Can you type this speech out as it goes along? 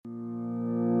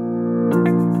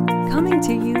Coming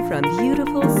to you from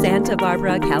beautiful Santa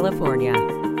Barbara, California.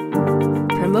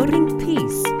 Promoting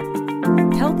peace,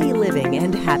 healthy living,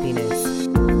 and happiness.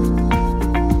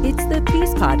 It's the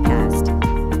Peace Podcast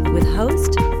with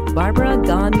host Barbara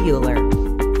Gaughan Mueller.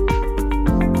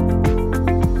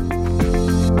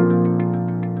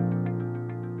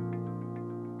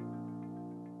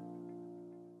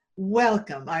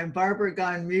 Welcome. I'm Barbara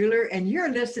Gaughan Mueller, and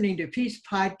you're listening to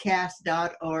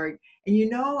peacepodcast.org. And you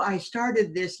know, I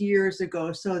started this years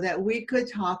ago so that we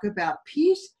could talk about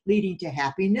peace leading to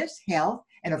happiness, health,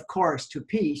 and of course to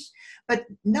peace, but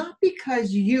not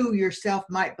because you yourself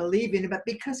might believe in it, but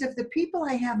because of the people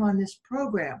I have on this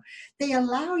program. They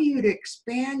allow you to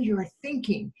expand your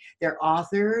thinking. They're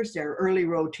authors, they're early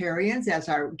Rotarians, as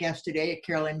our guest today,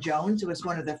 Carolyn Jones, was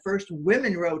one of the first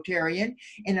women Rotarian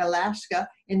in Alaska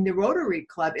in the Rotary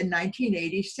Club in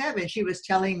 1987. She was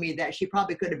telling me that she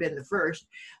probably could have been the first,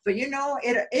 but you know,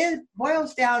 it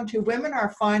boils down to women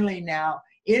are finally now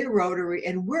in Rotary,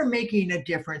 and we're making a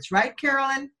difference, right,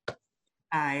 Carolyn?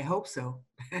 I hope so.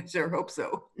 I sure hope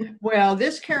so. Well,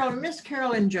 Miss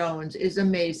Carolyn Jones is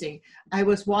amazing. I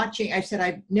was watching, I said,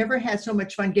 I've never had so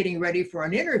much fun getting ready for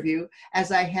an interview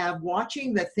as I have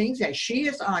watching the things that she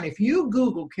is on. If you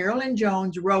Google Carolyn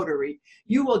Jones Rotary,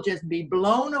 you will just be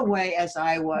blown away, as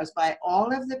I was, by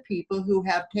all of the people who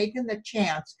have taken the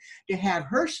chance to have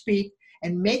her speak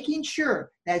and making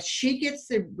sure that she gets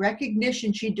the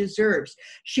recognition she deserves.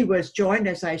 She was joined,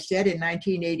 as I said, in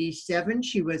 1987.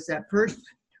 She was the first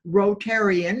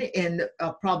Rotarian in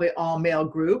a probably all-male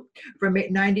group. From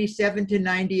 97 to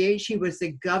 98, she was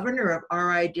the governor of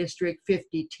RI District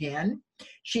 5010.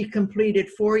 She completed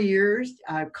 4 years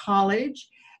college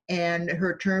and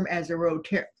her term as a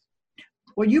Rotarian.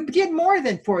 Well, you did more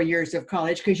than 4 years of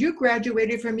college because you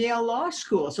graduated from Yale Law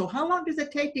School. So how long does it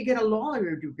take to get a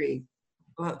lawyer degree?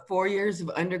 Well, 4 years of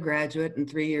undergraduate and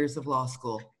 3 years of law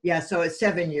school. Yeah, so it's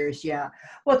 7 years, yeah.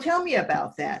 Well, tell me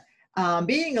about that.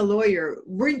 Being a lawyer,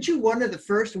 weren't you one of the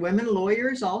first women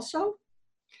lawyers also?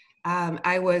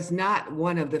 I was not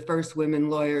one of the first women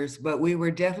lawyers, but we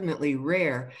were definitely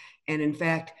rare. And in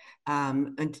fact,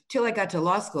 until I got to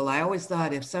law school, I always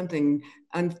thought if something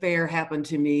unfair happened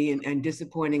to me and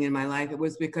disappointing in my life, it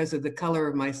was because of the color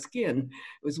of my skin.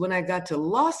 It was when I got to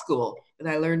law school that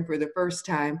I learned for the first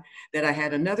time that I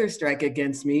had another strike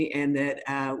against me and that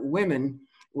women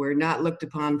were not looked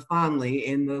upon fondly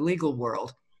in the legal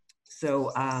world.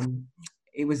 So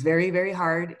it was very, very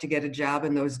hard to get a job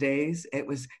in those days. It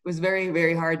was very,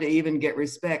 very hard to even get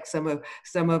respect. Some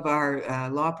of our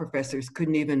law professors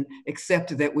couldn't even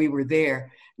accept that we were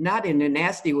there, not in a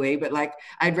nasty way, but like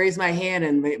I'd raise my hand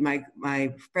and my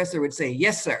professor would say,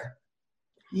 "Yes, sir."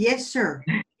 Yes, sir.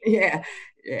 Yeah.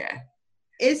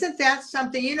 Isn't that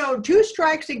something, you know, 2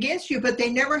 strikes against you, but they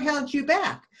never held you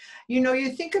back. You know, you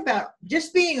think about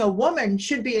just being a woman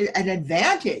should be an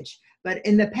advantage, but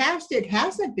in the past it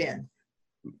hasn't been.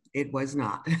 It was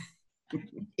not.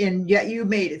 And yet you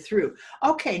made it through.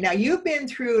 Okay, now you've been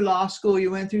through law school, you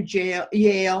went through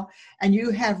Yale, and you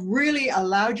have really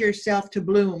allowed yourself to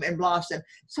bloom and blossom.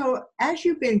 So as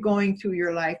you've been going through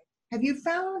your life, have you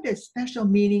found a special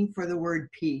meaning for the word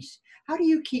peace? How do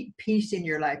you keep peace in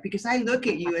your life? Because I look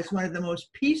at you as one of the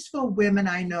most peaceful women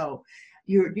I know.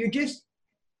 You're just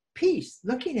peace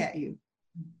looking at you.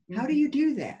 How do you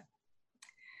do that?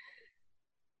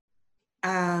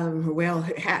 Well,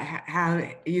 how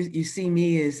you see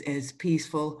me as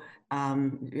peaceful.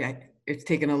 It's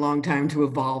taken a long time to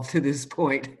evolve to this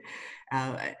point.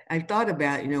 I thought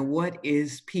about, what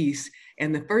is peace?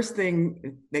 And the first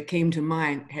thing that came to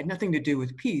mind had nothing to do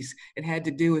with peace. It had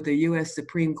to do with a U.S.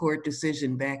 Supreme Court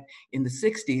decision back in the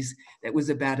 60s that was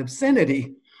about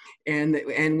obscenity.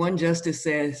 And one justice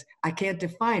says, I can't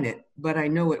define it, but I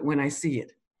know it when I see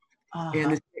it. Uh-huh.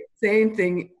 And the same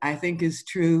thing I think is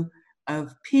true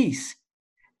of peace.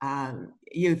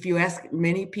 If you ask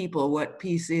many people what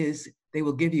peace is, they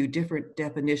will give you different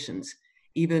definitions.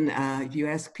 Even if you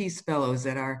ask peace fellows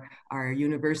at our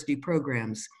university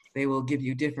programs, they will give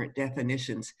you different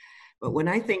definitions. But when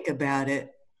I think about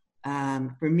it,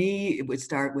 for me, it would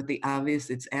start with the obvious.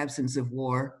 It's absence of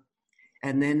war.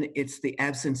 And then it's the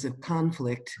absence of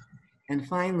conflict. And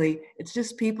finally, it's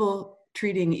just people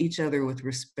treating each other with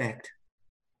respect.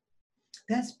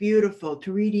 That's beautiful,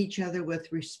 to treat each other with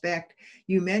respect.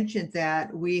 You mentioned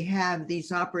that we have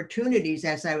these opportunities,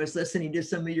 as I was listening to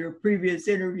some of your previous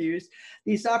interviews,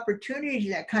 these opportunities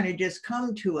that kind of just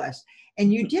come to us.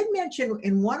 And you did mention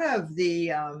in one of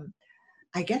the,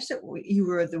 you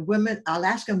were the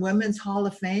Alaskan Women's Hall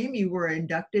of Fame. You were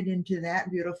inducted into that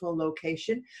beautiful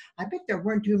location. I bet there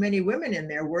weren't too many women in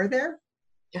there, were there?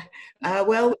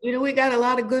 Well, we got a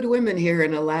lot of good women here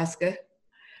in Alaska.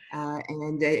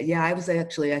 Yeah, I was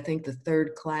actually, I think, the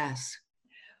third class.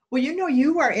 Well,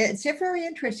 it's very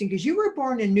interesting because you were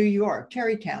born in New York,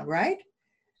 Tarrytown, right?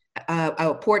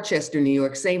 Port Chester, New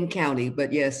York, same county,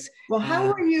 but yes. Well,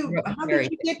 how did you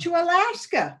get to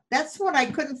Alaska? That's what I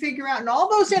couldn't figure out in all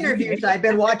those interviews I've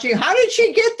been watching. How did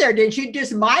she get there? Did she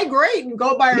just migrate and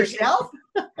go by herself?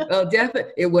 Well,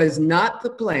 definitely, it was not the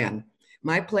plan.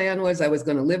 My plan was I was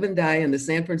going to live and die in the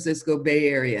San Francisco Bay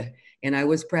Area, and I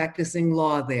was practicing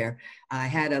law there. I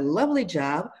had a lovely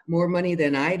job, more money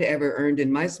than I'd ever earned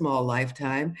in my small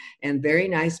lifetime, and very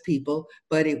nice people,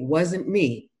 but it wasn't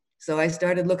me. So I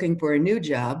started looking for a new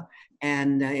job.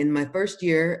 And in my first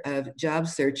year of job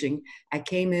searching, I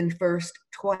came in first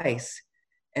twice,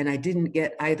 and I didn't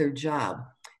get either job.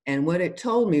 And what it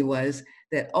told me was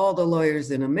that all the lawyers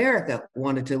in America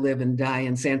wanted to live and die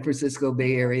in San Francisco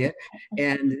Bay Area,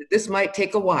 and this might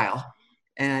take a while.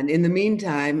 And in the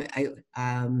meantime,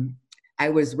 I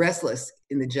was restless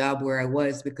in the job where I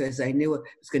was because I knew it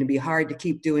was going to be hard to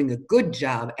keep doing a good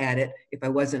job at it if I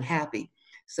wasn't happy.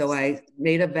 So I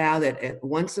made a vow that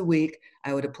once a week,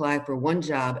 I would apply for one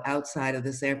job outside of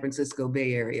the San Francisco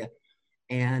Bay Area.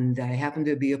 And I happened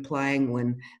to be applying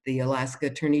when the Alaska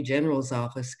Attorney General's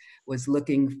office was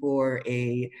looking for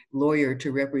a lawyer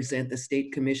to represent the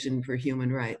State Commission for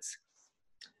Human Rights.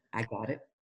 I got it.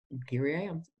 Here I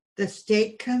am. The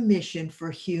State Commission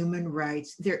for Human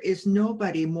Rights. There is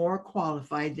nobody more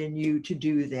qualified than you to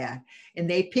do that. And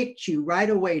they picked you right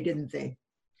away, didn't they?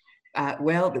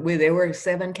 Well, there were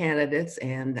 7 candidates,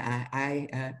 and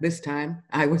this time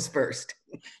I was first.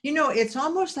 It's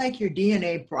almost like your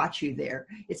DNA brought you there.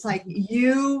 It's like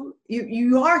you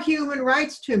are human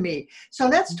rights to me. So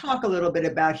let's talk a little bit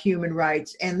about human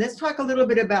rights, and let's talk a little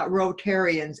bit about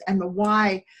Rotarians and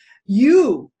why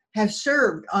you have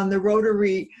served on the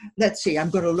Rotary. Let's see,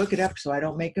 I'm going to look it up so I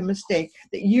don't make a mistake.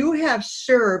 That you have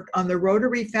served on the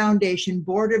Rotary Foundation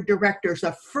Board of Directors,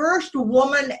 the first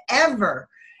woman ever.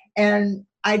 And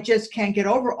I just can't get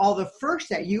over all the firsts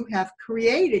that you have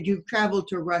created. You've traveled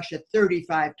to Russia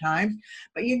 35 times.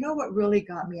 But you know what really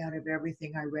got me out of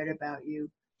everything I read about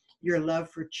you? Your love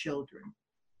for children.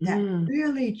 That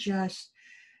really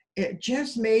it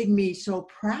just made me so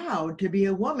proud to be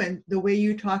a woman. The way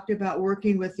you talked about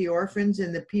working with the orphans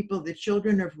and the people, the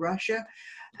children of Russia.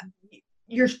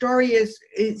 Your story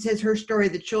it says her story,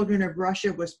 The Children of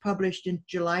Russia, was published in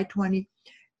July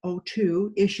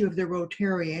 2002 issue of the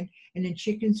Rotarian, and in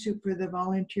Chicken Soup for the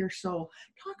Volunteer Soul.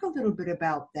 Talk a little bit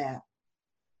about that.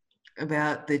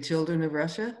 About the Children of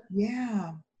Russia?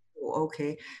 Yeah.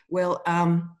 Okay. Well,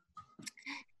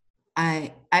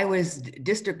 I was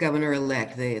district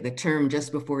governor-elect, the term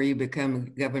just before you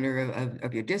become governor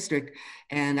of your district,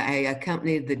 and I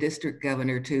accompanied the district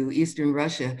governor to Eastern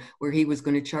Russia, where he was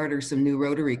going to charter some new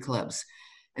Rotary clubs.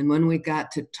 And when we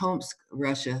got to Tomsk,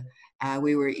 Russia,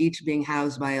 we were each being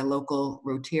housed by a local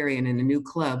Rotarian in a new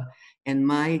club. And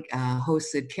my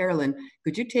host said, Carolyn,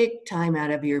 could you take time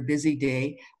out of your busy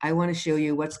day? I want to show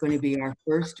you what's going to be our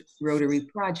first Rotary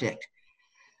project.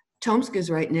 Tomsk is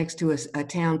right next to a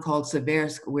town called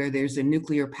Seversk, where there's a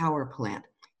nuclear power plant.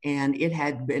 And it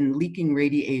had been leaking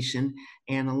radiation,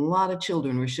 and a lot of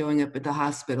children were showing up at the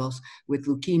hospitals with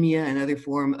leukemia and other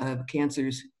form of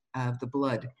cancers of the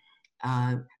blood.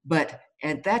 But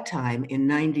at that time, in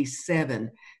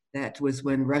 '97, that was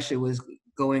when Russia was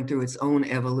going through its own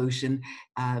evolution.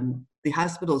 The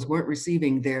hospitals weren't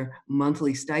receiving their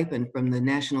monthly stipend from the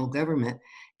national government,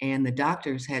 and the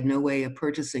doctors had no way of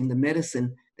purchasing the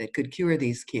medicine that could cure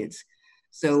these kids.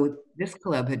 So this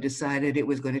club had decided it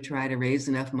was going to try to raise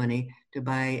enough money to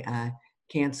buy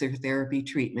cancer therapy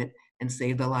treatment and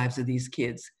save the lives of these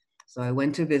kids. So I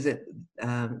went to visit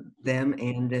them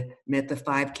and met the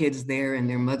 5 kids there and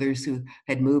their mothers who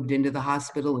had moved into the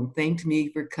hospital and thanked me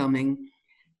for coming.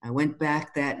 I went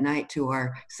back that night to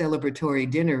our celebratory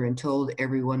dinner and told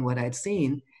everyone what I'd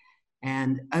seen.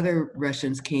 And other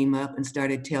Russians came up and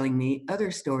started telling me other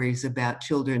stories about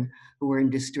children who were in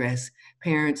distress,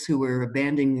 parents who were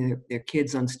abandoning their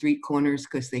kids on street corners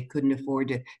because they couldn't afford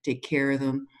to take care of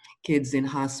them, kids in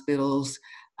hospitals,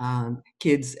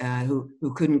 kids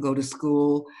who couldn't go to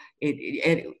school.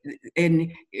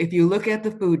 And if you look at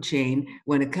the food chain,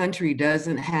 when a country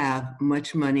doesn't have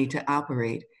much money to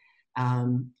operate,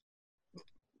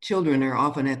 children are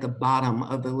often at the bottom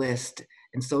of the list,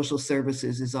 and social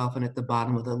services is often at the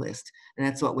bottom of the list. And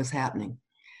that's what was happening.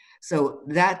 So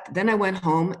then I went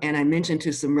home and I mentioned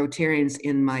to some Rotarians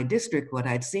in my district what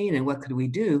I'd seen and what could we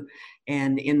do.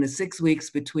 And in the 6 weeks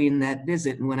between that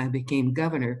visit and when I became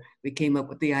governor, we came up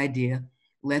with the idea,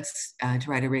 let's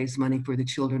try to raise money for the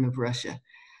Children of Russia.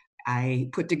 I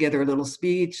put together a little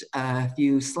speech, a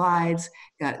few slides,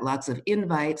 got lots of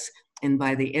invites, and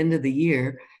by the end of the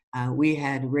year, we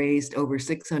had raised over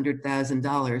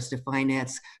 $600,000 to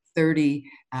finance 30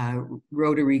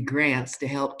 Rotary grants to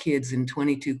help kids in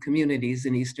 22 communities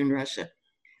in Eastern Russia.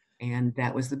 And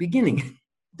that was the beginning.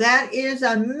 That is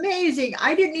amazing.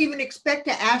 I didn't even expect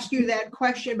to ask you that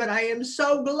question, but I am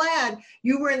so glad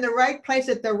you were in the right place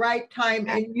at the right time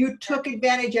and you took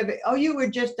advantage of it. Oh, you were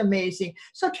just amazing.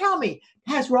 So tell me,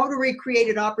 has Rotary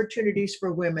created opportunities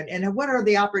for women? And what are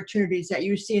the opportunities that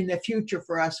you see in the future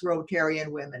for us Rotarian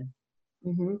women?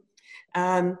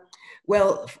 Mm-hmm.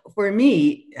 Well, for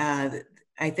me,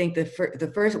 I think the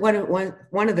first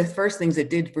one of the first things it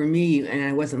did for me, and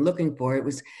I wasn't looking for it,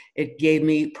 was it gave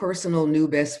me personal new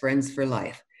best friends for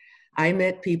life. I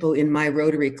met people in my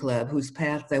Rotary Club whose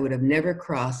paths I would have never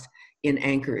crossed in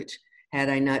Anchorage had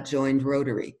I not joined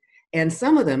Rotary. And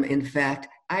some of them, in fact,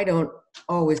 I don't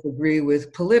always agree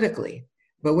with politically,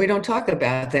 but we don't talk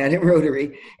about that at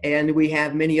Rotary. And we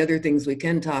have many other things we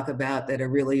can talk about that are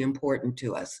really important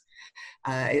to us.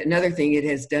 Another thing it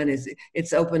has done is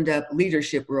it's opened up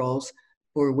leadership roles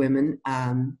for women,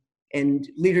 and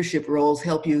leadership roles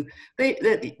help you,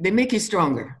 they make you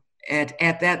stronger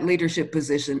at that leadership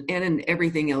position and in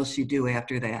everything else you do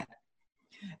after that.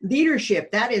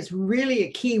 Leadership, that is really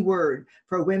a key word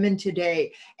for women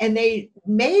today. And they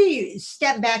may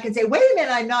step back and say, wait a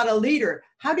minute, I'm not a leader.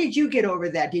 How did you get over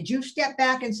that? Did you step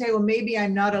back and say, well, maybe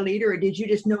I'm not a leader, or did you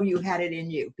just know you had it in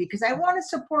you? Because I want to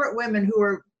support women who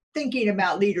are thinking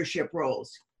about leadership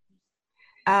roles.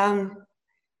 I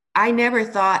never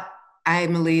thought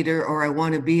I'm a leader or I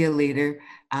want to be a leader,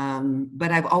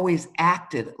 but I've always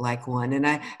acted like one. And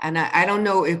I don't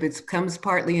know if it comes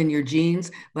partly in your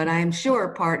genes, but I'm sure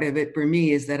part of it for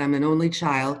me is that I'm an only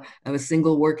child of a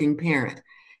single working parent.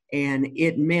 And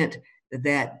it meant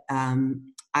that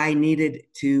I needed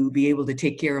to be able to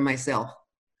take care of myself.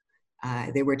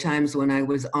 There were times when I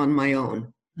was on my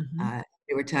own. Mm-hmm.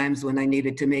 There were times when I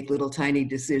needed to make little tiny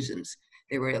decisions.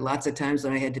 There were lots of times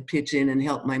when I had to pitch in and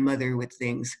help my mother with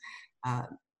things.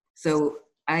 So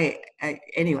I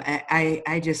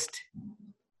just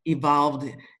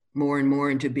evolved more and more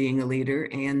into being a leader.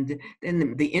 And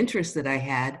then the interests that I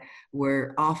had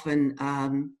were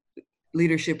often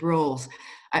leadership roles.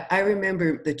 I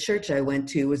remember the church I went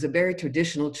to was a very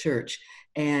traditional church.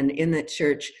 And in that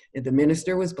church, the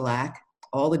minister was Black,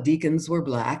 all the deacons were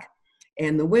Black,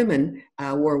 and the women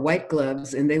wore white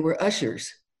gloves and they were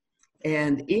ushers.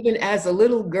 And even as a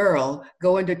little girl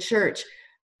going to church,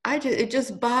 it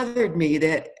just bothered me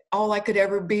that all I could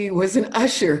ever be was an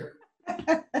usher.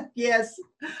 Yes.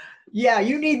 Yeah,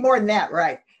 you need more than that,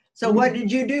 right? So what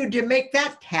did you do to make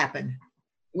that happen?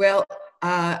 Well,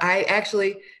 I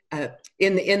actually,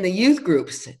 in the youth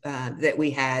groups that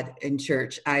we had in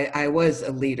church, I was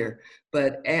a leader.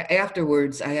 But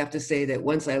afterwards, I have to say that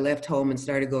once I left home and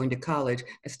started going to college,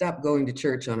 I stopped going to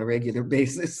church on a regular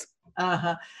basis.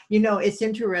 Uh-huh. You know, it's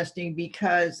interesting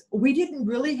because we didn't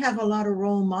really have a lot of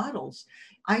role models.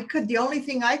 The only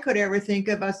thing I could ever think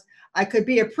of was I could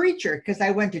be a preacher because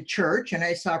I went to church and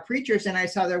I saw preachers and I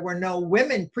saw there were no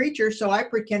women preachers. So I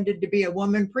pretended to be a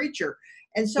woman preacher.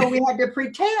 And so we had to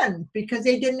pretend because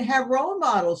they didn't have role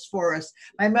models for us.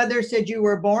 My mother said, you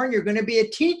were born, you're going to be a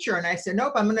teacher. And I said,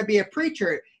 nope, I'm going to be a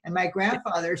preacher. And my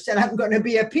grandfather said, I'm going to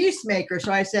be a peacemaker.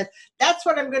 So I said, that's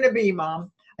what I'm going to be, Mom,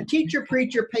 a teacher,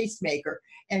 preacher, pacemaker.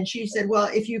 And she said, well,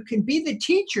 if you can be the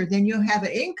teacher, then you'll have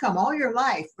an income all your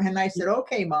life. And I said,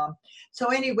 okay, Mom.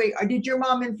 So anyway, did your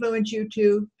mom influence you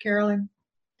too, Carolyn?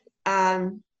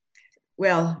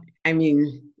 Well, I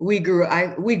mean, we grew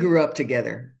up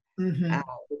together. Mm-hmm.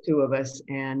 The two of us,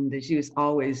 and she was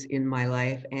always in my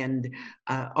life and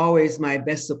always my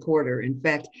best supporter. In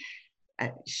fact,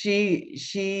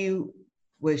 she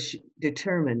was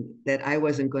determined that I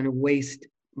wasn't going to waste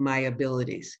my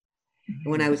abilities. Mm-hmm.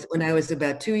 When I was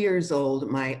about 2 years old,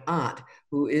 my aunt,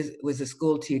 who was a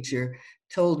school teacher,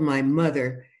 told my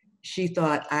mother she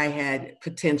thought I had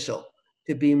potential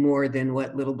to be more than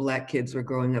what little Black kids were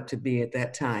growing up to be at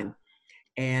that time.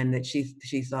 And that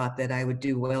she thought that I would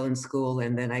do well in school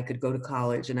and then I could go to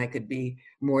college and I could be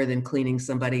more than cleaning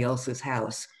somebody else's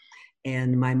house.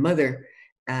 And my mother,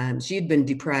 she had been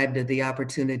deprived of the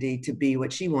opportunity to be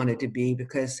what she wanted to be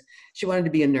because she wanted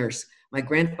to be a nurse. My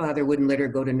grandfather wouldn't let her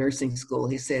go to nursing school.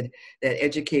 He said that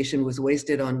education was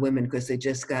wasted on women because they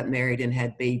just got married and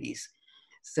had babies.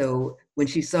 So when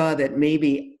she saw that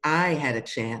maybe I had a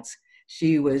chance,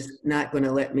 she was not going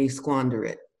to let me squander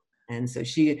it. And so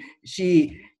she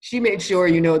made sure,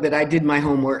 that I did my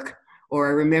homework. Or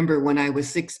I remember when I was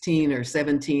 16 or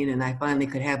 17 and I finally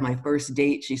could have my first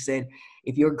date, she said,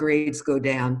 if your grades go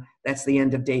down, that's the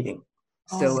end of dating.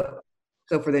 Oh.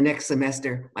 So for the next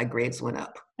semester, my grades went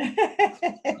up.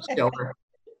 Sure.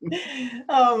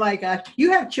 Oh my gosh.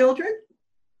 You have children?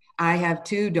 I have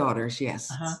 2 daughters,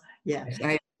 yes. Uh-huh. Yeah.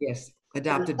 Yes,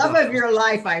 adopted Love daughters. of your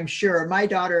life, I'm sure. My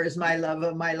daughter is my love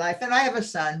of my life. And I have a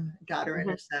son, daughter and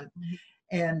a son.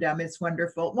 And it's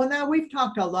wonderful. Well, now we've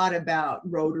talked a lot about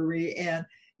Rotary, and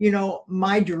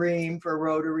my dream for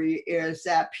Rotary is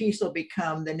that peace will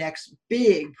become the next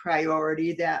big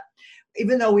priority. That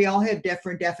even though we all have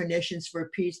different definitions for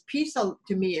peace, peace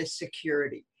to me is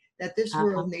security. That this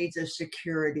world needs a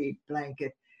security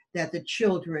blanket. That the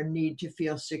children need to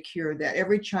feel secure. That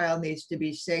every child needs to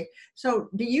be safe. So,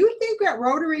 do you think that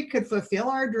Rotary could fulfill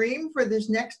our dream for this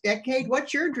next decade?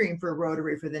 What's your dream for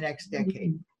Rotary for the next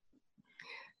decade?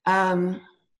 Well,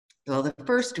 the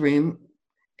first dream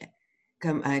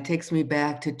takes me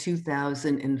back to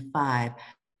 2005.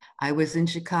 I was in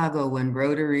Chicago when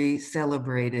Rotary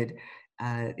celebrated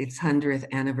its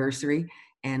 100th anniversary,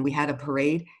 and we had a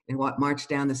parade and marched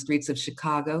down the streets of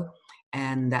Chicago.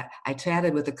 And I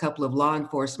chatted with a couple of law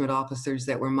enforcement officers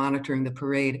that were monitoring the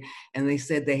parade, and they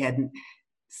said they hadn't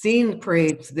seen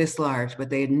parades this large,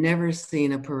 but they had never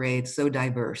seen a parade so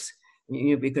diverse.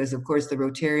 Because of course the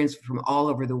Rotarians were from all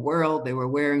over the world. They were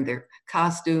wearing their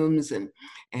costumes,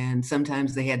 and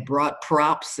sometimes they had brought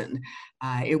props, and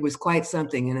it was quite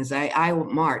something. And as I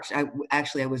marched,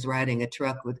 I was riding a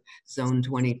truck with Zone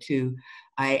 22.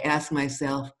 I asked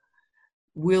myself,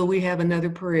 will we have another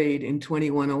parade in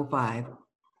 2105?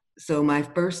 So my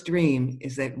first dream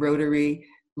is that Rotary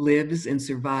lives and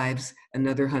survives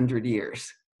another 100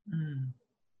 years.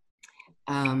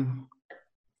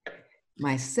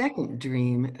 My second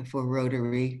dream for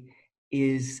Rotary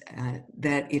is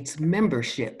that its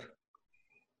membership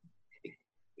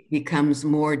becomes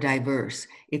more diverse.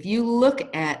 If you look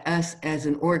at us as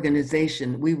an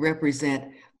organization, we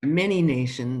represent many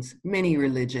nations, many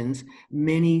religions,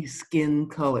 many skin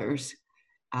colors.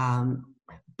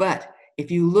 But if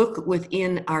you look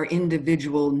within our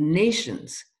individual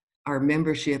nations, our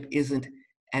membership isn't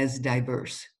as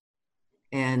diverse.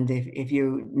 And if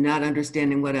you're not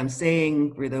understanding what I'm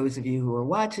saying, for those of you who are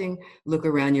watching, look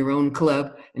around your own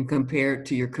club and compare it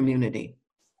to your community.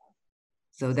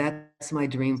 So that's my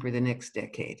dream for the next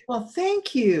decade. Well,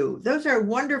 thank you. Those are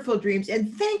wonderful dreams.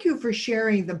 And thank you for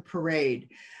sharing the parade.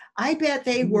 I bet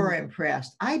they were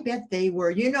impressed. I bet they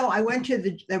were. I went to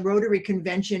the Rotary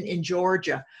convention in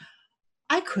Georgia.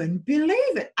 I couldn't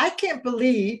believe it. I can't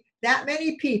believe that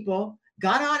many people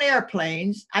got on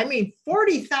airplanes.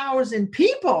 40,000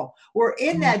 people were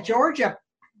in that Georgia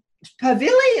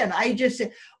pavilion. I just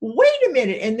said, wait a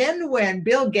minute. And then when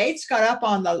Bill Gates got up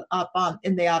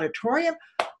in the auditorium,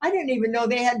 I didn't even know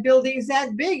they had buildings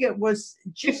that big. It was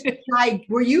just like,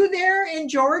 were you there in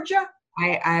Georgia?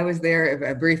 I was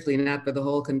there briefly, not for the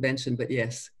whole convention, but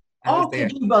yes. I was there.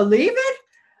 Could you believe it?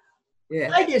 Yeah.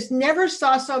 I just never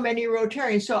saw so many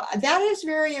Rotarians. So that is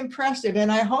very impressive. And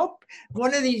I hope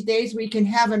one of these days we can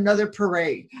have another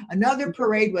parade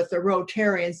with the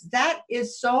Rotarians. That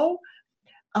is so,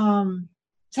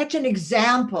 such an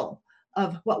example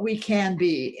of what we can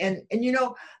be. And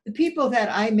the people that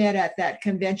I met at that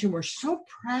convention were so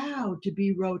proud to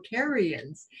be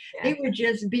Rotarians. Yeah. They were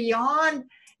just beyond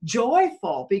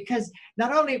joyful, because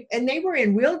not only, and they were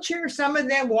in wheelchairs, some of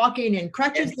them walking in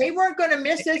crutches. Yes. They weren't going to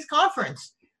miss this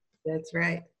conference. That's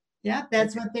right. Yeah,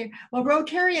 that's what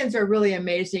Rotarians are really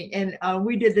amazing. And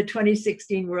we did the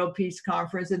 2016 World Peace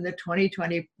Conference and the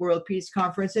 2020 World Peace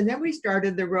Conference. And then we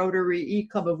started the Rotary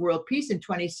E-Club of World Peace in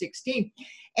 2016.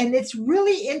 And it's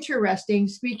really interesting,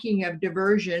 speaking of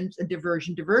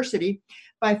diversity,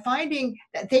 by finding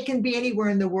that they can be anywhere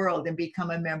in the world and become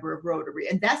a member of Rotary.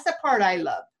 And that's the part I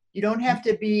love. You don't have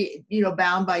to be,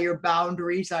 bound by your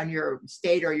boundaries on your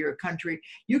state or your country.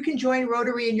 You can join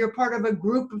Rotary and you're part of a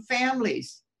group of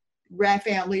families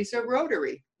of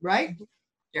Rotary, right?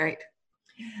 Right.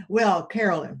 Well,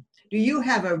 Carolyn, do you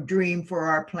have a dream for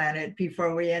our planet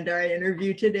before we end our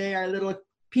interview today, our little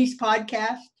peace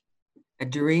podcast? A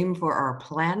dream for our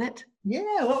planet?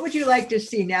 Yeah. What would you like to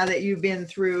see now that you've been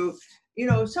through,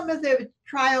 some of the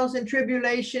trials and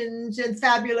tribulations and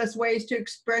fabulous ways to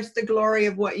express the glory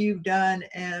of what you've done?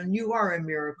 And you are a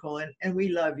miracle, and we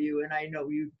love you. And I know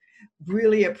you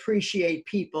really appreciate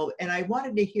people. And I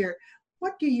wanted to hear,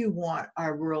 what do you want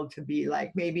our world to be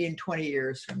like, maybe in 20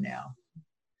 years from now?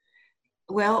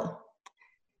 Well,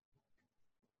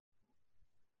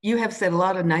 you have said a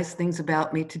lot of nice things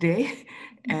about me today.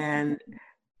 And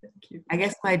I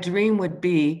guess my dream would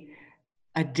be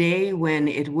a day when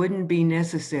it wouldn't be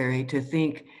necessary to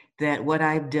think that what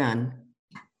I've done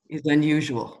is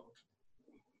unusual,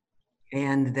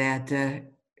 and that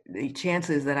the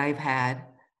chances that I've had,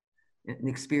 the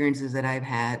experiences that I've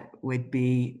had would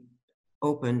be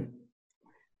open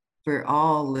for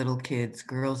all little kids,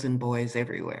 girls and boys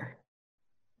everywhere.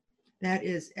 That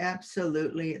is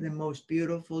absolutely the most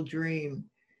beautiful dream.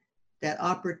 That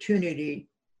opportunity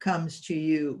comes to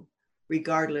you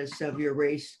regardless of your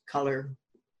race, color,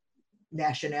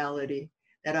 nationality.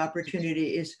 That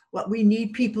opportunity is what we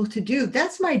need people to do.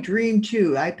 That's my dream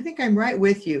too. I think I'm right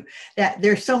with you that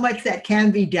there's so much that can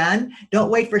be done.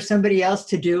 Don't wait for somebody else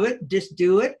to do it. Just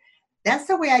do it. That's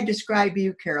the way I describe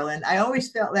you, Carolyn. I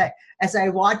always felt that as I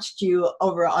watched you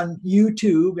over on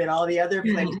YouTube and all the other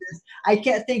places, I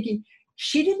kept thinking,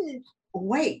 she didn't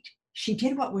wait. She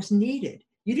did what was needed.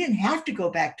 You didn't have to go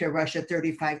back to Russia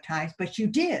 35 times, but you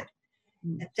did.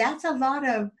 That's a lot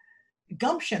of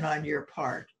gumption on your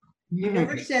part. You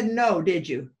never said no, did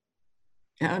you?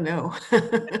 Oh, no.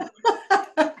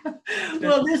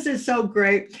 Well, this is so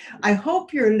great. I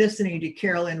hope you're listening to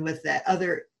Carolyn with that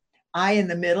other eye in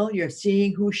the middle. You're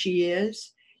seeing who she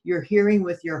is. You're hearing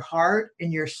with your heart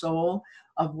and your soul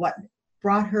of what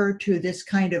brought her to this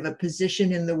kind of a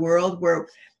position in the world where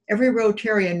every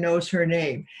Rotarian knows her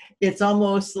name. It's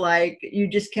almost like you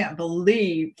just can't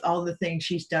believe all the things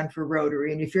she's done for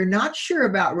Rotary. And if you're not sure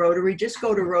about Rotary, just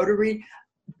go to Rotary.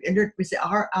 Is it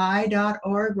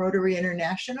RI.org, Rotary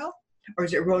International? Or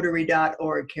is it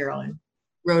Rotary.org, Carolyn?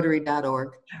 Rotary.org.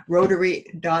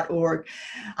 Rotary.org.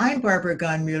 I'm Barbara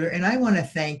Gonmuller, and I want to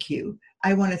thank you.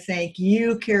 I want to thank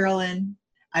you, Carolyn.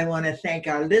 I want to thank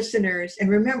our listeners. And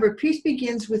remember, peace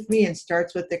begins with me and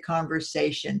starts with the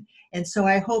conversation. And so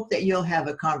I hope that you'll have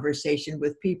a conversation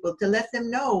with people to let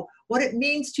them know what it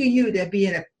means to you to be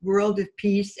in a world of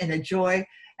peace and a joy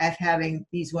at having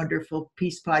these wonderful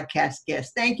Peace Podcast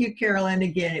guests. Thank you, Carolyn.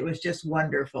 Again, it was just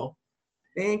wonderful.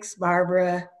 Thanks,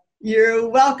 Barbara. You're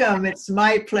welcome. It's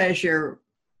my pleasure.